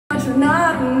are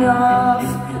not enough.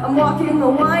 I'm walking the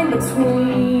line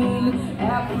between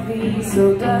apathy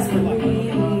so desperately.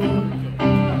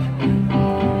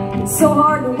 It's so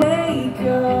hard to wake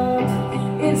up,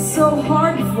 it's so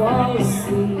hard to fall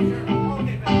asleep.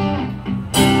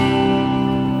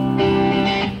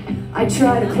 I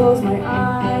try to close my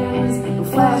eyes, the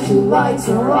flashing lights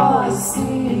are all I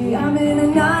see. I'm in a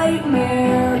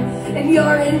nightmare, and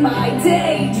you're in my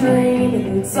daydream.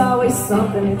 And it's always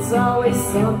something, it's always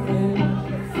something.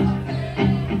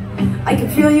 I can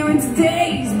feel you in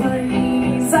today's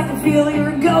breeze, I can feel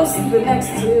your ghost sleeping next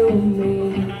to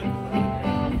me.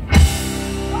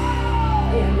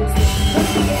 And it's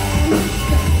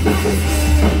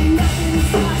nothing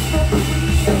stops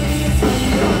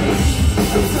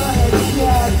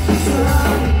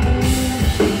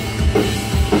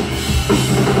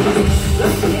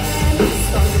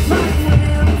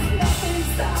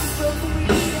but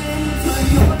breathing. It's when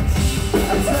you're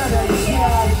I'm tired of that,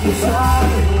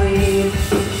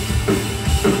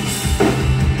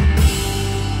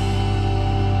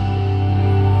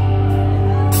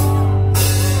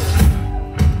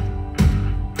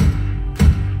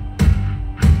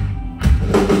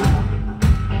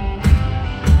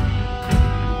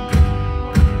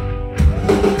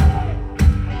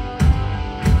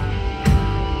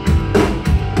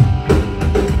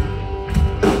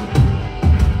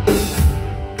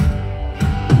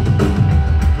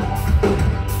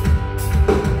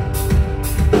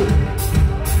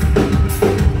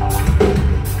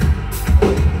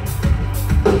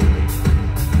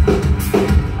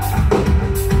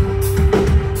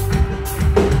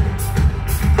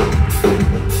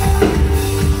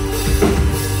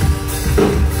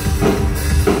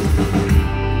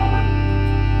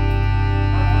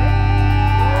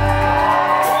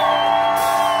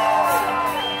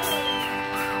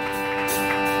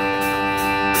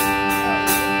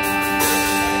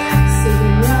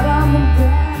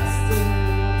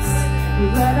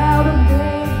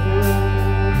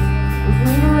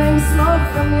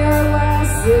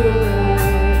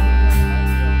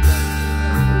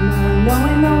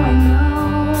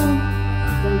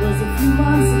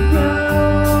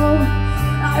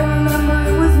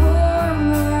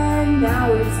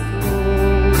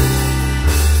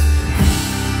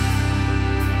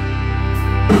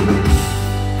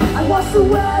 the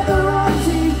weather on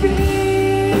TV.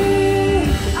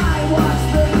 I watch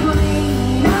the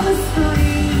green on the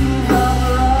screen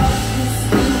cover up this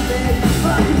stupid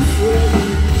fucking city.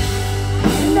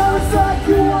 You know it's like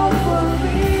you won't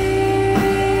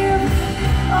believe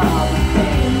all the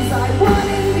things I want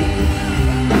and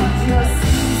need. Just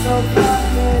seem so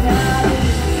fucking out of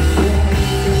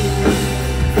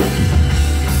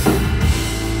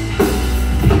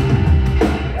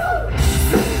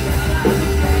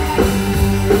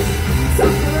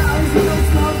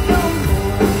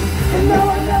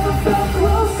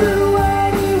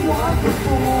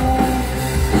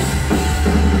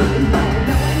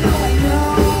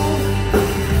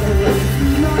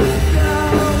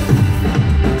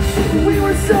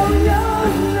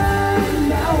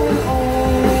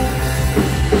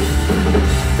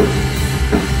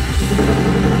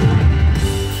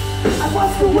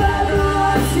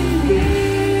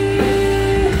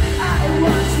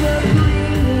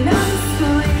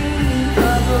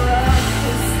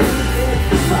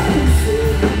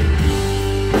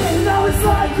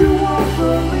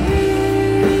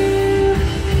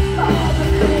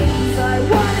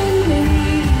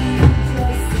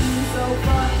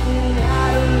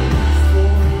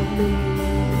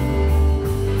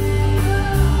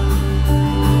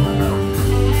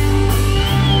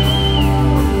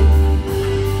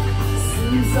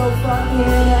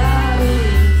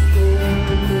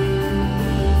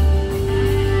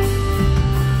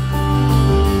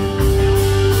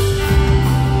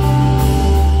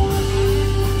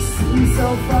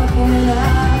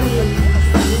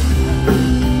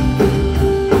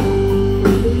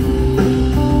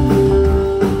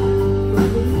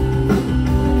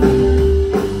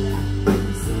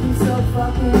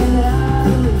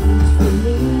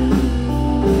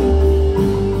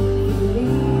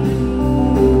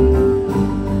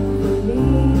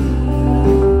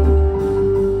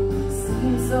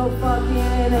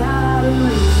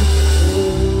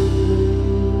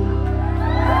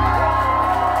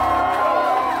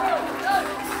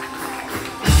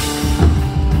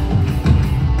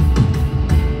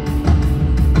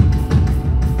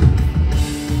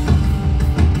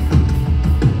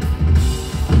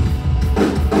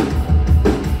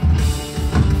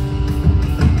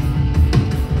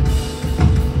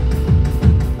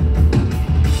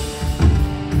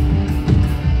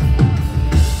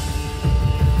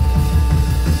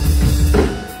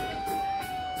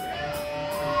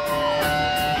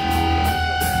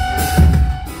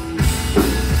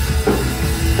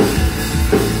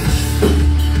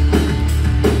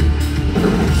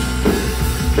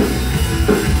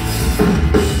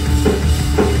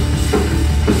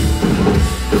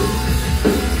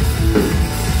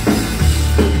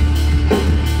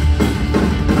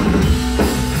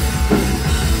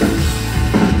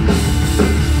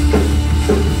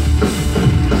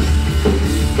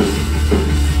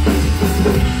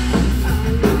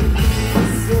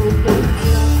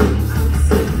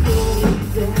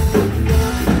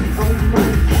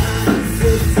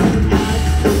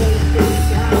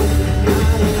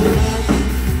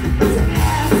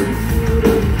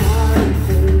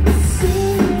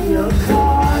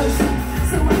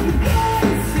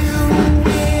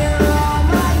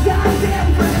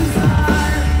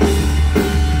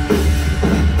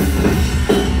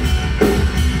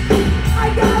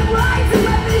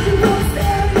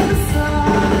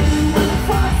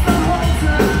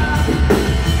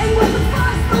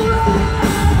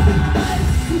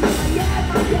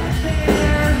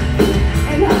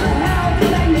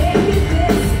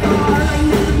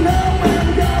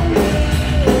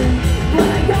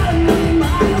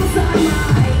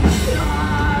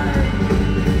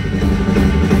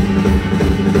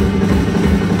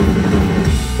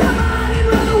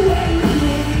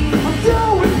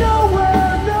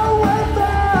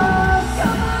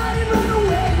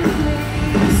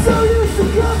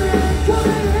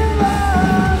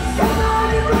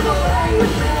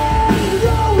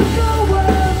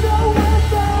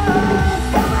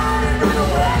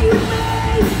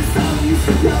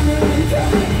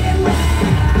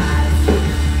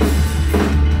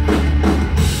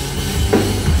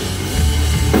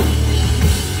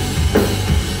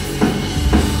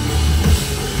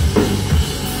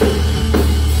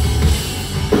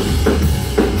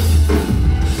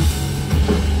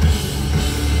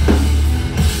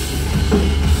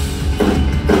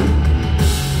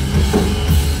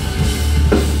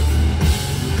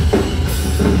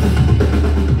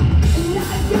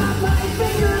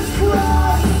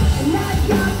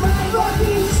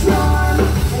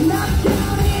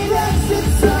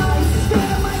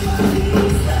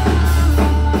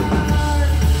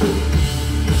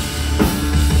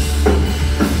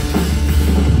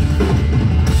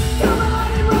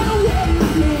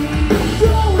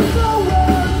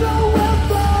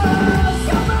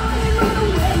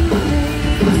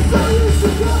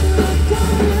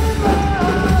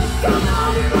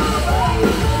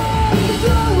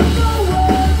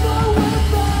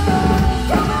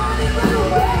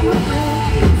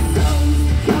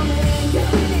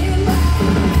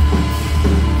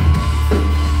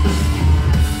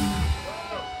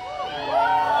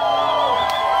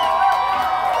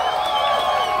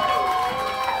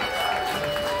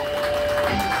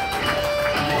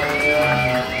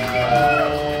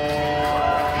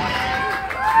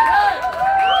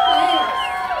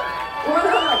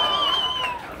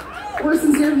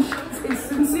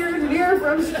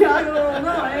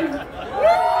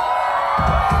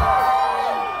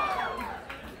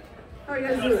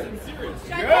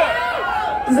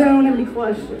Does anyone have any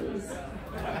questions?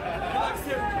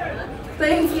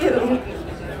 Thank you.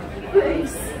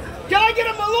 Thanks. Can I get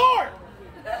a Malort?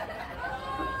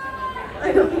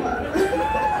 I don't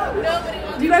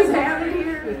know. Do you guys have it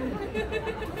here?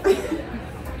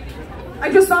 I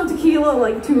just found tequila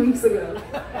like 2 weeks ago.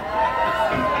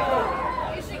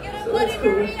 You should get a Bloody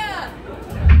Cool. Maria.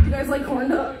 Do you guys like corn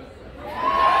dog?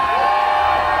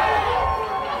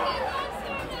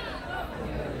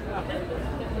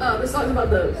 This song's about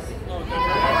those.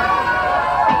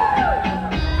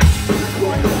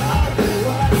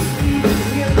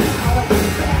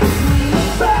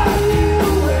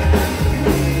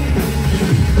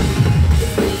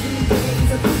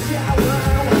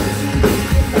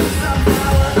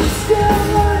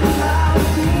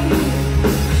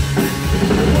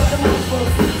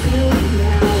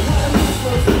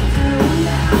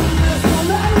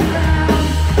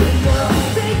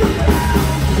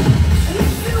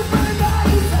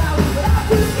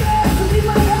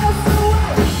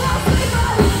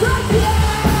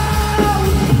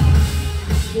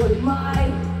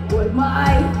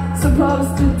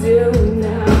 Supposed to do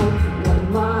now? What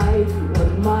am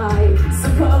I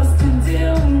supposed to do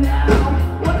now?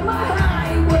 What am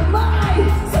I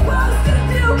supposed to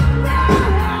do now?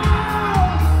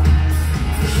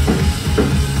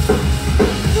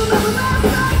 Remember last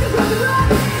night, 'cause I've been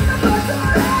running the first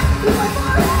forehead, with my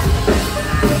forehead, and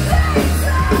everything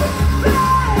so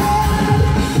bad.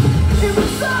 It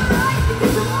was alright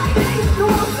because of lightning, no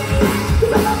one will see it,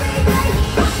 'cause I'm a baby.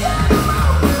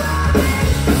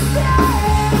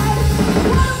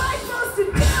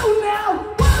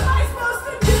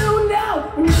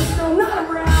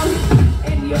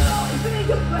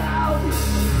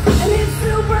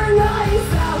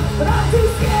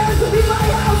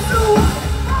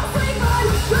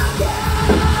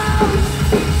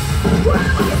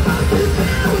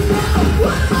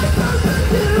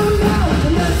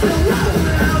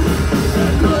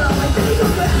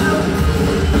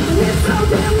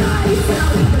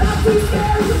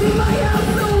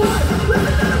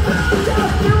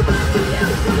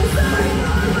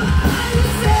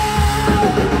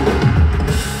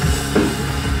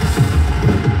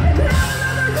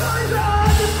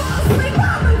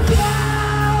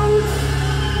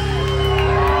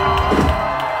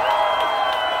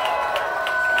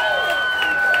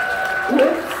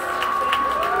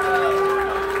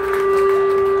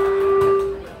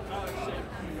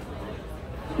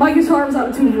 My guitar was out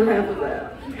of tune for half of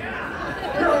that.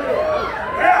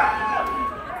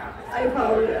 I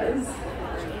apologize.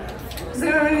 Is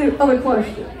there any other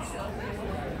questions?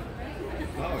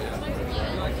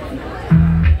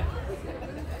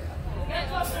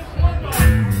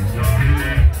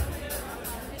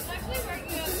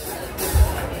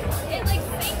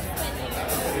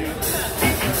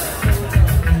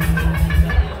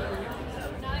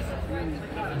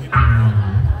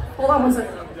 Hold on one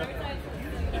second.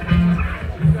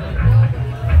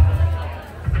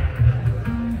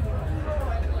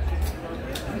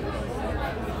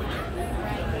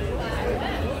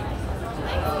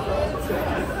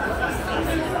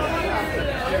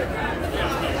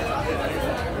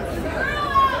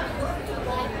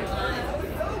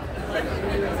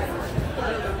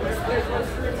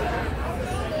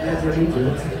 Thank you.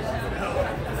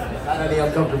 Not any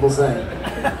uncomfortable saying.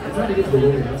 I'm trying to get to the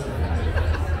wilderness.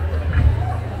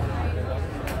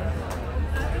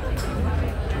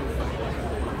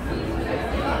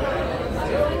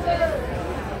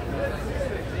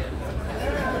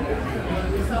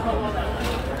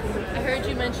 I heard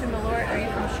you mention Malort. Are you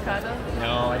from Chicago?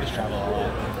 No, I just travel a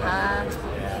lot.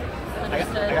 I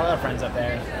got a lot of friends up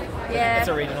there. Yeah. It's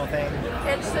a regional thing.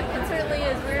 It certainly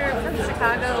is. We're from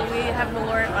Chicago. We have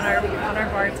Malort on our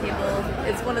bar table.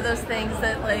 It's one of those things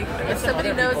that, like, if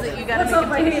somebody knows that you gotta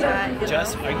make a shot. Did you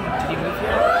move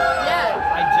here? Yeah.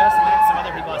 I just met some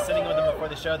other people. I was sitting with them before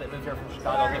the show that moved here from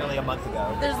Chicago literally a month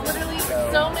ago. There's literally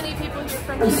so many people here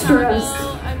from Chicago.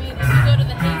 I mean, if you go to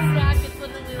the Haystack, it's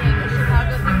literally like a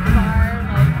Chicago themed bar.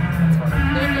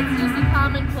 Like, it's just a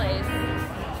commonplace.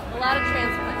 A lot of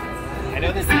transplants. I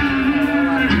know this. I know a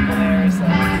lot of people there, so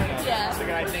yeah.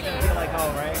 figure I'd make them feel like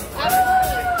home, right?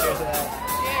 Absolutely. Cheers to that.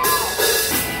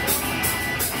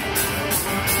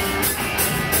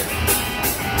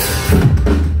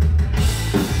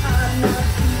 I'm not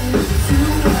feeling too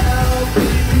well.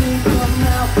 Baby, come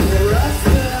out for us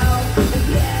now.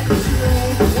 Get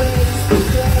drunk, waste the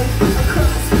day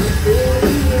across the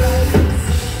days.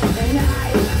 And I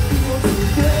feel too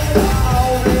good.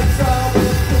 All the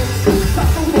pictures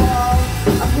off the wall.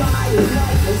 I'm lying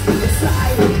like this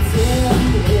inside a tin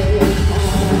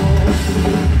hole.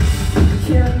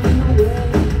 Carry me away.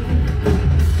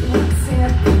 One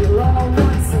sample, all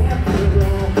one sample,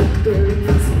 all buried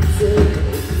today.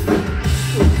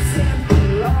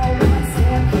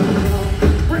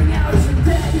 Bring out your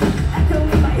dead, echo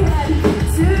in my head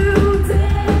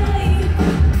today.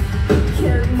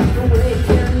 Carry me away,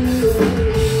 carry me away.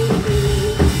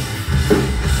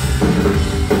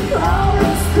 All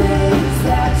those things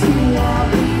that you want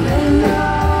me to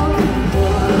know,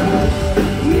 but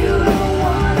you don't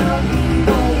wanna be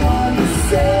the one to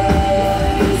say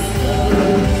so.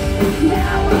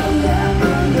 Now I'll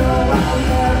never know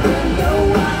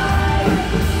why.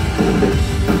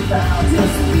 I'll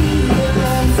just be here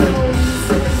until you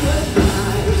say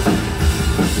goodbye.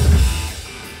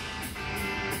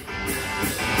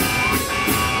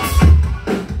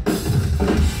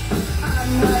 I'm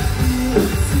not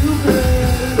feeling too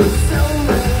great. It's so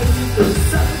late. It's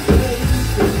suffocating.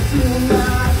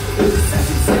 Tonight is such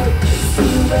a take. It's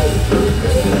too late for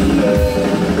me.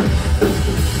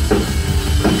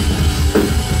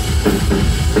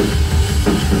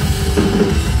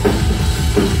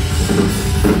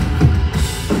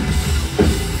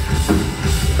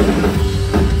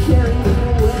 Carry me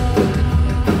away.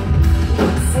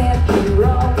 One sample,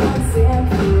 all one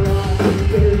sample, all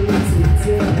buried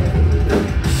today.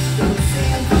 One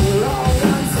sample, all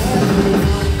one sample,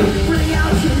 all. Bring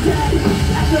out your dead,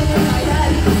 echo in my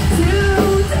head today.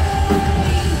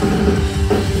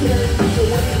 Carry me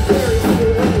away, carry me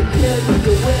away, carry me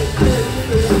away, carry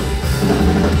me away.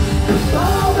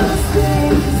 All those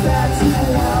things that you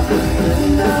want me to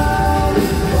know,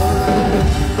 but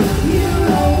you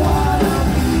don't wanna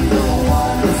be the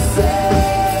one to say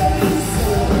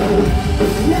so.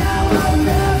 Now I'll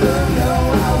never know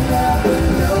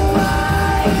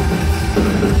why.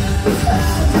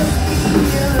 I'll just be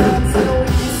here until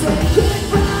you say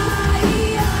goodbye.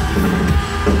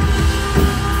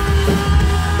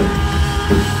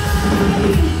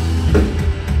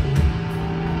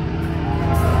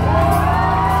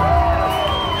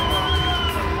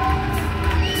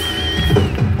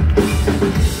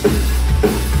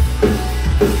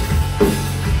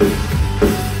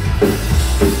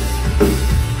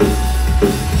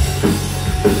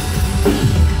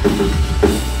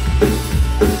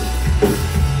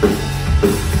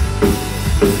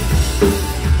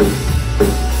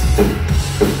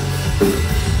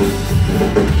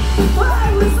 I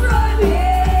was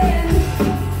running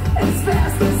as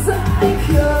fast as I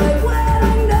could when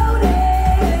I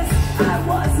noticed I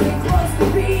wasn't close to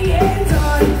being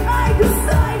done. I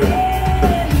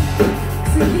decided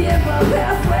to give up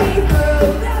halfway through.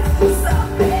 That's just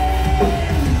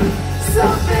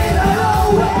something I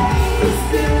always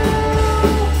do.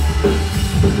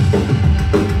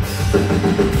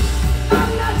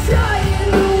 I'm not trying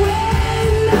to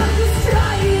win, I'm just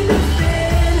trying to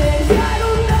finish. I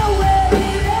don't know where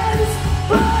it ends,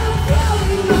 but I'm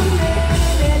counting the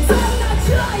minutes. I'm not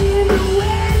trying to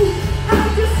win,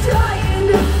 I'm just trying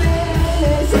to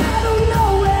finish. I don't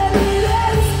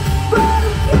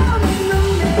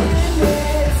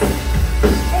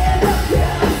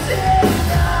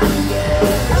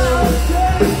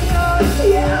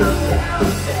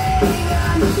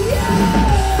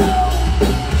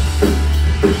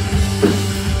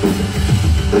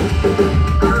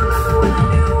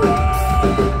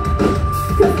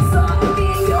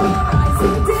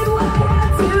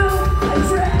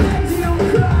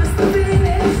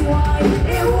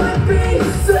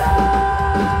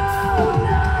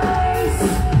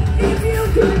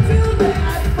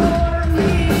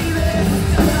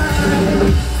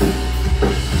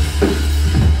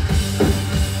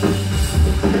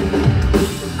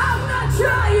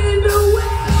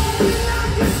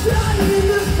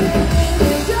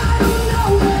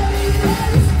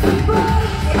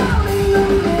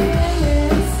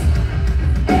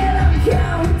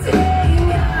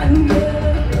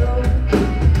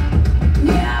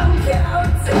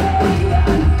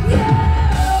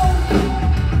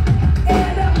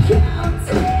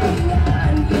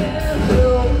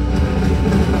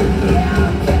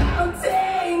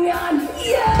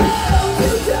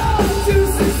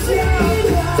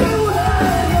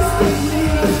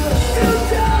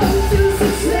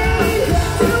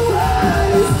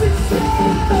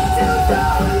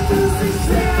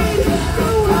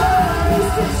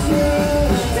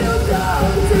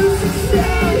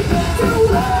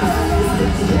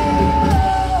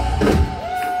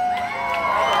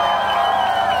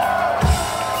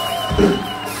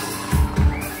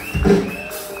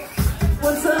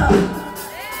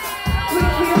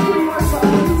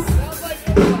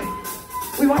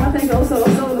We want to thank also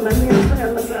some of the men here for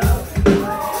having us out.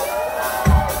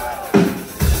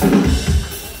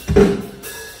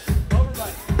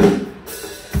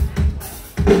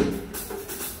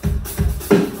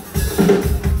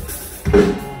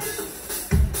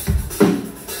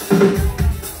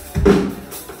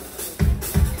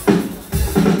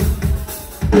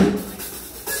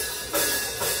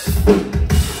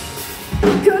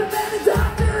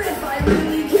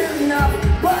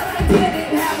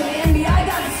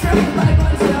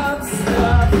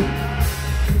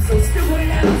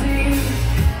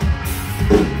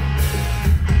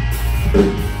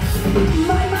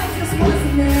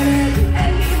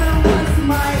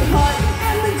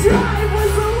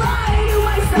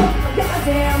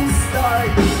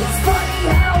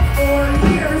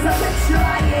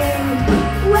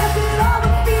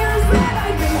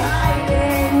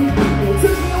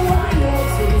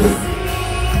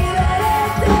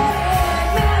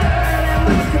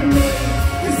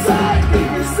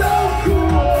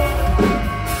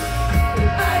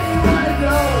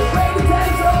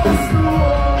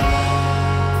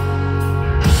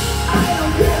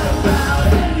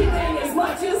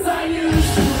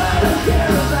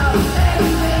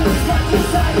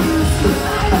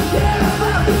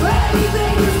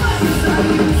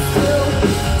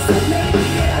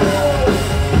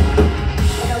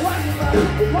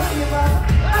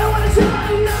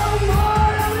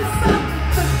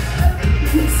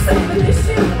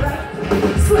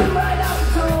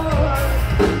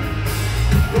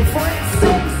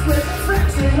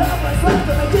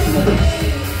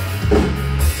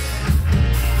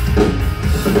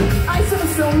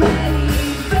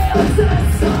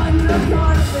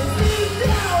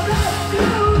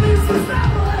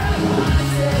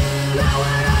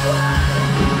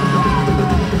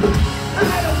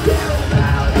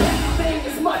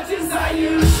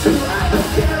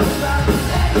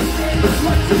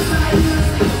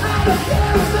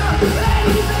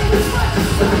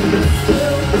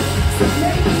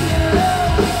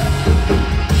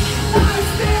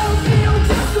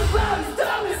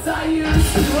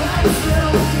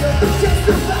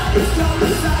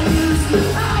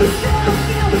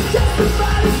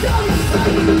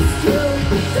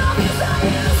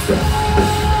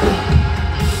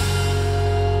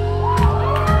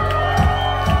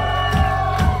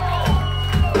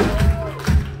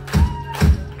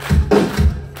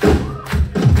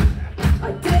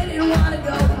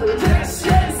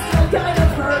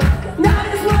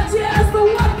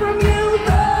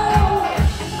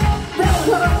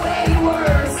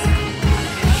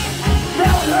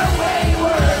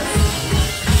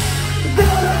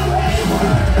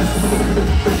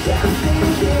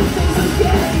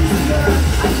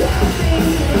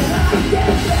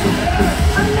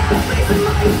 I'm not facing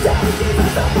my intelligence, I'm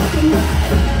so fucking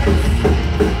mad.